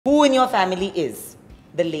Who in your family is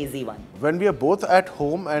the lazy one? When we are both at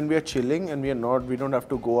home and we are chilling and we don't have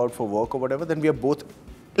to go out for work or whatever, then we are both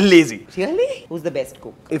lazy. Really? Who's the best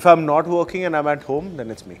cook? If I'm not working and I'm at home,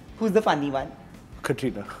 then it's me. Who's the funny one?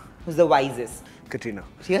 Katrina. Who's the wisest? Katrina.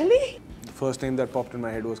 Really? The first name that popped in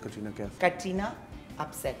my head was Katrina Kaif. Katrina,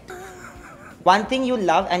 upset. One thing you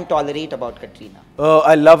love and tolerate about Katrina.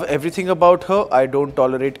 I love everything about her. I don't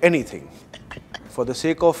tolerate anything. For the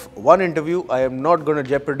sake of one interview, I am not going to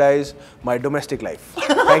jeopardize my domestic life.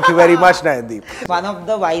 Thank you very much, Nayandeep. One of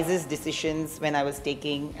the wisest decisions when I was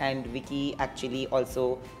taking, and Vicky actually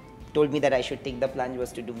also told me that I should take the plunge,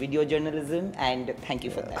 was to do video journalism, and thank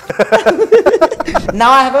you for that.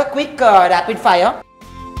 Now I have a quick rapid fire.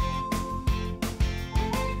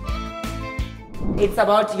 It's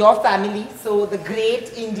about your family, so the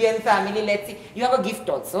great Indian family. Let's see. You have a gift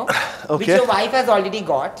also, which your wife has already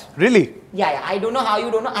got. Really? Yeah. I don't know how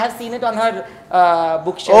you don't know. I have seen it on her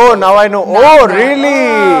bookshelf. Oh, now I know. Really?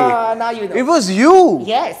 Now you know. It was you.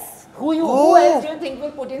 Yes. Who else do you think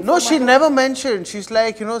will put in? No, she never mentioned. She's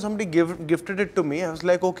like, somebody gifted it to me. I was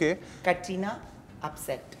like, okay. Katrina,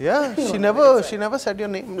 upset. Yeah, she never said your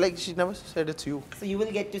name. Like, she never said it's you. So you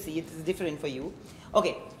will get to see it's different for you.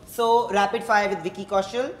 Okay, so rapid fire with Vicky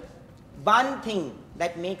Kaushal. One thing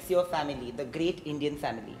that makes your family the great Indian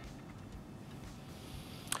family.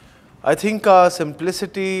 I think our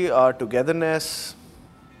simplicity, our togetherness.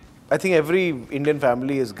 I think every Indian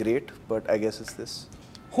family is great, but I guess it's this.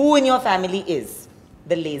 Who in your family is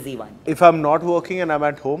the lazy one? If I'm not working and I'm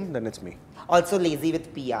at home, then it's me. Also lazy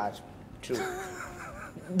with PR. True.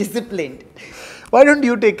 Disciplined. Why don't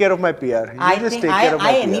you take care of my PR? You just take care of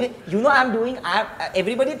my PR. Anyway, I'm doing,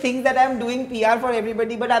 everybody thinks that I'm doing PR for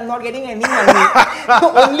everybody, but I'm not getting any money.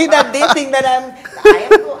 Only that they think that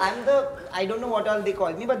I don't know what all they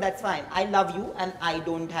call me, but that's fine. I love you and I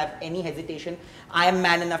don't have any hesitation. I am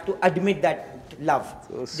man enough to admit that love.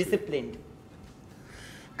 So disciplined.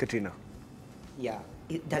 Katrina. Yeah.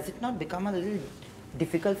 Does it not become a little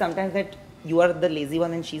difficult sometimes that you are the lazy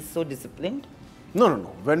one and she's so disciplined? No.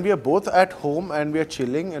 When we are both at home and we are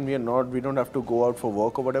chilling and we don't have to go out for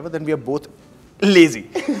work or whatever, then we are both lazy.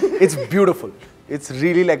 It's beautiful. It's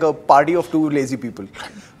really like a party of two lazy people.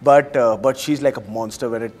 But she's like a monster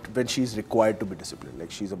when she's required to be disciplined.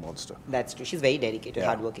 Like, she's a monster. That's true. She's very dedicated,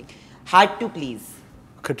 hardworking. Hard to please.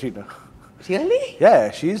 Katrina. Really?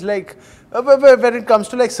 Yeah, she's like, when it comes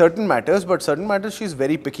to like certain matters, but certain matters she's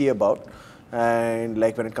very picky about. And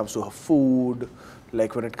like when it comes to her food,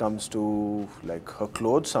 like when it comes to like her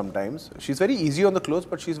clothes sometimes. She's very easy on the clothes,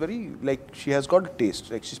 but she's very like, she has got a taste.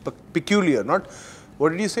 Like, she's peculiar, not, what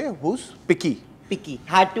did you say? Who's? Picky. Picky.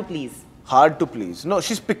 Hard to please. Hard to please. No,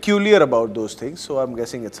 she's peculiar about those things, so I'm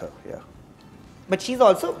guessing it's her, yeah. But she's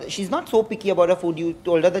not so picky about her food. You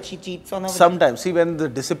told her that she cheats on her. Sometimes. See, when the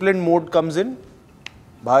disciplined mode comes in,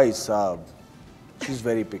 bhai saab, she's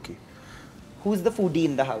very picky. Who's the foodie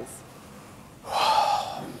in the house?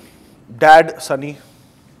 Dad, Sunny.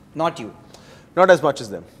 Not you. Not as much as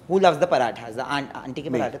them. Who loves the parathas? The auntie ke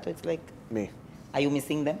paratha, so it's like... Me. Are you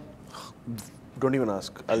missing them? Don't even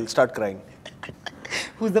ask. I'll start crying.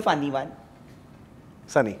 Who's the funny one?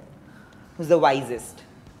 Sunny. Who's the wisest?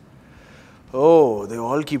 Oh, they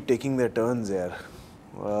all keep taking their turns there.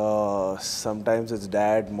 Sometimes it's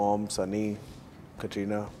Dad, Mom, Sunny,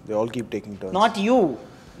 Katrina. They all keep taking turns. Not you.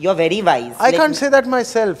 You're very wise. I can't say that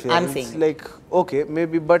myself. Yeah. I'm saying. It's like, okay,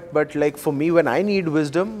 maybe, but like for me, when I need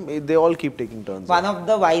wisdom, they all keep taking turns. One of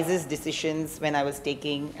the wisest decisions when I was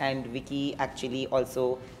taking, and Vicky actually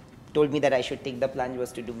also told me that I should take the plunge,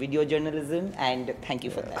 was to do video journalism, and thank you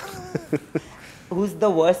for that. Who's the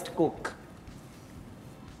worst cook?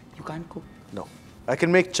 You can't cook? No. I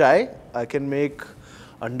can make chai, I can make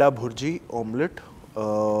anda bhurji, omelette,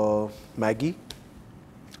 Maggi.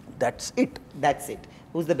 That's it. That's it.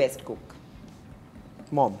 Who's the best cook?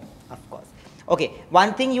 Mom. Of course. Okay,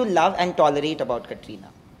 one thing you love and tolerate about Katrina.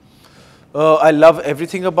 I love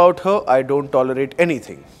everything about her. I don't tolerate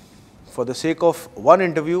anything. For the sake of one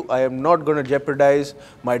interview, I am not going to jeopardize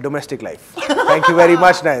my domestic life. Thank you very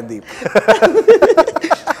much, Nayandeep.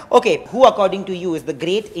 Okay, who according to you is the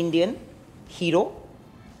great Indian hero?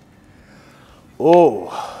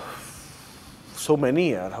 Oh, so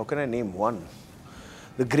many, yaar. How can I name one?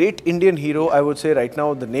 The great Indian hero, I would say right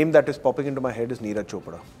now, the name that is popping into my head is Neeraj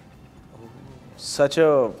Chopra. Such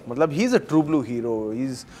a, he's a true blue hero.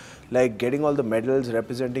 He's like getting all the medals,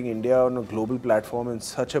 representing India on a global platform in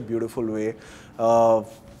such a beautiful way.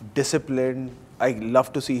 Disciplined. I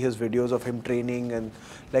love to see his videos of him training, and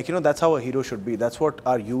like, that's how a hero should be. That's what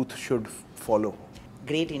our youth should follow.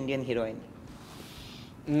 Great Indian heroine.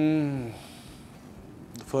 The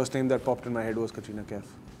first name that popped in my head was Katrina Kaif.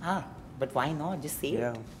 But why not? Just say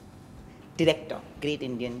Yeah. it. Director, great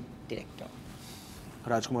Indian director.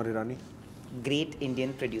 Rajkumar Irani. Great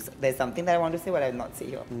Indian producer. There's something that I want to say, but I will not say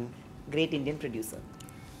here. Great Indian producer.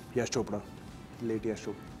 Yash Chopra. Late Yash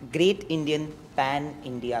Chopra. Great Indian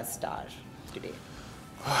pan-India star today.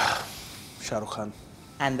 Shah Rukh Khan.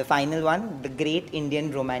 And the final one, the great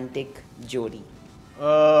Indian romantic Jodi.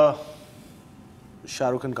 Shah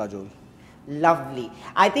Rukh and Kajol. Lovely.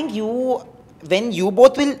 I think when you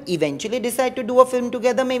both will eventually decide to do a film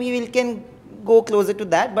together, maybe we can go closer to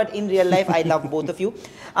that. But in real life, I love both of you.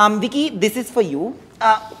 Vicky, this is for you.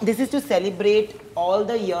 This is to celebrate all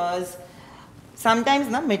the years. Sometimes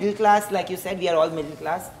ना middle class, like you said, we are all middle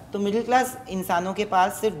class. तो middle class इंसानों के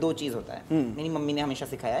पास सिर्फ दो चीज़ होता है. मेरी mummy ने हमेशा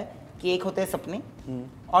सिखाया है कि एक होते हैं सपने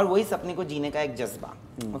और वही सपने को जीने का एक जज्बा.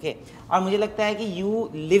 Okay. और मुझे लगता है कि you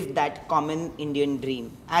live that common Indian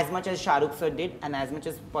dream as much as Shah Rukh sir did and as much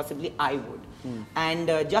as possibly I would. And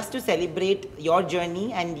just to celebrate your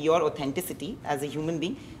journey and your authenticity as a human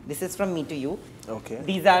being, this is from me to you. Okay.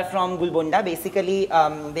 These are from Gulbonda. Basically,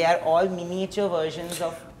 they are all miniature versions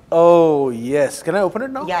of. Oh, yes. Can I open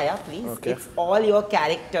it now? Yeah, please. Okay. It's all your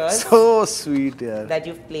characters So sweet, yeah. that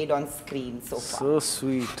you've played on screen so far. So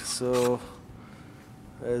sweet. So,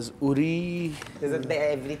 there's Uri. There's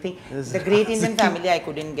everything. The Great Indian Family I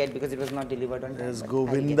couldn't get because it was not delivered on time. There's but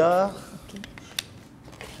Govinda. Okay.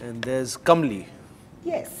 And there's Kamli.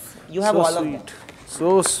 Yes, you have So all sweet. of them.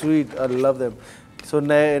 So sweet. I love them. So,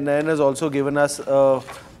 Nayan has also given us a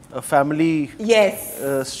family.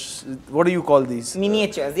 Yes. What do you call these?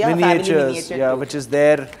 Miniatures. Yeah, Miniatures. family miniature Yeah, too. which is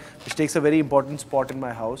there, which takes a very important spot in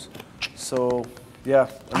my house. So, yeah,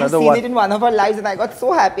 I've another seen one. it in one of our lives and I got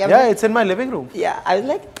so happy. Yeah, it's in my living room. Yeah, I was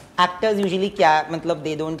like, actors usually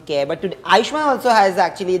they don't care. But today, Ayushmann also has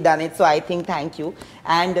actually done it. So I think thank you.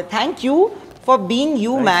 And thank you for being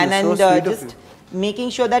you, Thank man. you. So And sweet of just making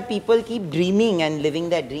sure that people keep dreaming and living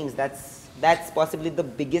their dreams. That's possibly the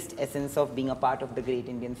biggest essence of being a part of the Great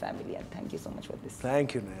Indian Family. And thank you so much for this.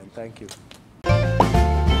 Thank you, Nayan. Thank you.